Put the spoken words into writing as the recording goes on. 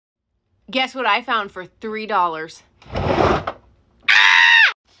Guess what I found for $3? I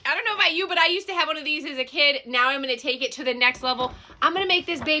don't know about you, but I used to have one of these as a kid. Now I'm going to take it to the next level. I'm going to make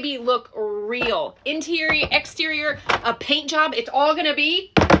this baby look real. Interior, exterior, a paint job. It's all going to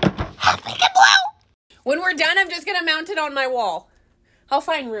be... When we're done, I'm just going to mount it on my wall. I'll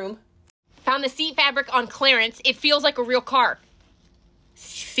find room. Found the seat fabric on clearance. It feels like a real car.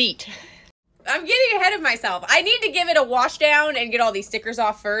 Seat. I'm getting ahead of myself. I need to give it a wash down and get all these stickers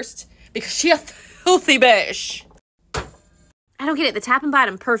off first because she has filthy bitch. I don't get it. The top and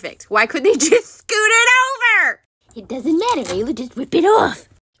bottom, perfect. Why couldn't they just scoot it over? It doesn't matter, Ayla. Just rip it off.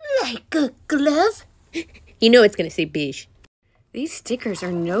 Like a glove. You know it's going to say beige. These stickers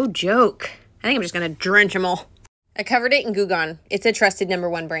are no joke. I think I'm just going to drench them all. I covered it in Goo Gone. It's a trusted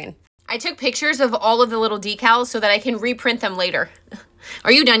 #1 brand. I took pictures of all of the little decals so that I can reprint them later.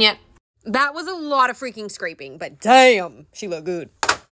 Are you done yet? That was a lot of freaking scraping, but damn, she looked good.